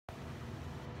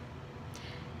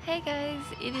Hey guys,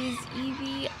 it is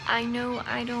Evie. I know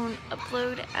I don't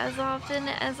upload as often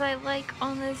as I like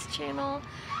on this channel,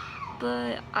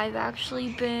 but I've actually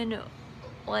been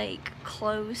like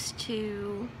close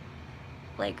to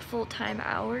like full-time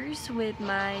hours with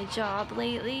my job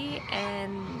lately,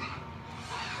 and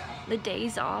the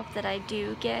days off that I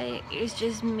do get is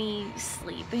just me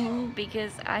sleeping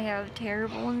because I have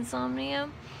terrible insomnia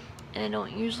and I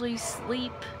don't usually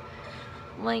sleep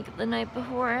like the night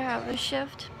before I have a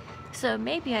shift. So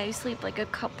maybe I sleep like a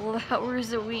couple of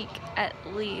hours a week at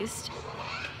least.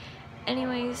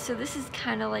 Anyways, so this is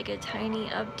kind of like a tiny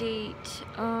update.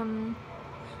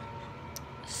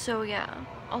 So yeah.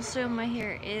 Also my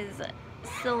hair is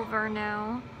silver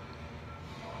now.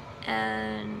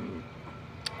 And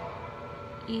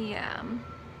yeah.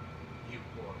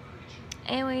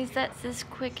 Anyways, that's this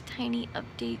quick tiny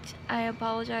update. I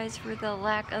apologize for the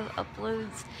lack of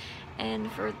uploads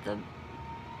and for the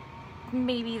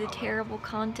maybe the terrible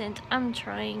content. I'm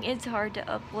trying. It's hard to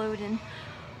upload and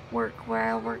work where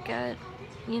I work at.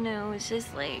 You know, it's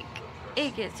just like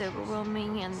it gets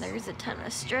overwhelming and there's a ton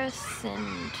of stress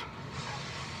and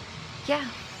yeah.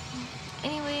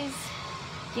 Anyways,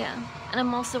 yeah. And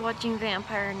I'm also watching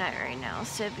Vampire Night right now,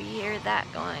 so if you hear that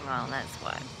going on, that's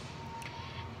why.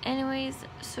 Anyways,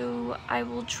 so I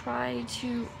will try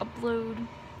to upload.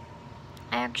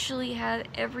 I actually have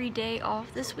every day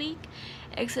off this week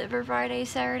except for Friday,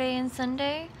 Saturday, and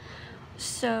Sunday,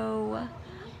 so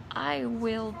I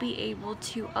will be able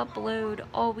to upload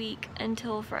all week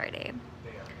until Friday.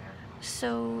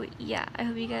 So yeah, I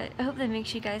hope that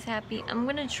makes you guys happy. I'm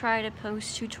gonna try to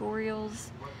post tutorials,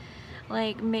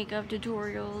 like makeup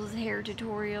tutorials, hair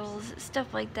tutorials,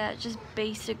 stuff like that, just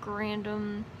basic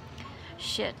random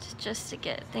shit just to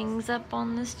get things up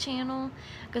on this channel,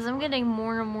 because I'm getting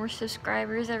more and more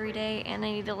subscribers every day and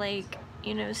I need to, like,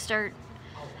 you know, start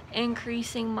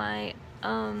increasing my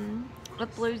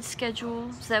upload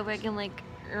schedule so that way I can like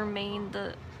remain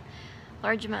the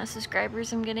large amount of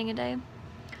subscribers I'm getting a day.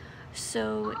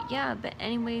 So yeah, but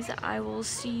anyways, I will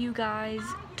see you guys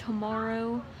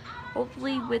tomorrow,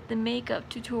 hopefully with the makeup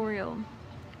tutorial.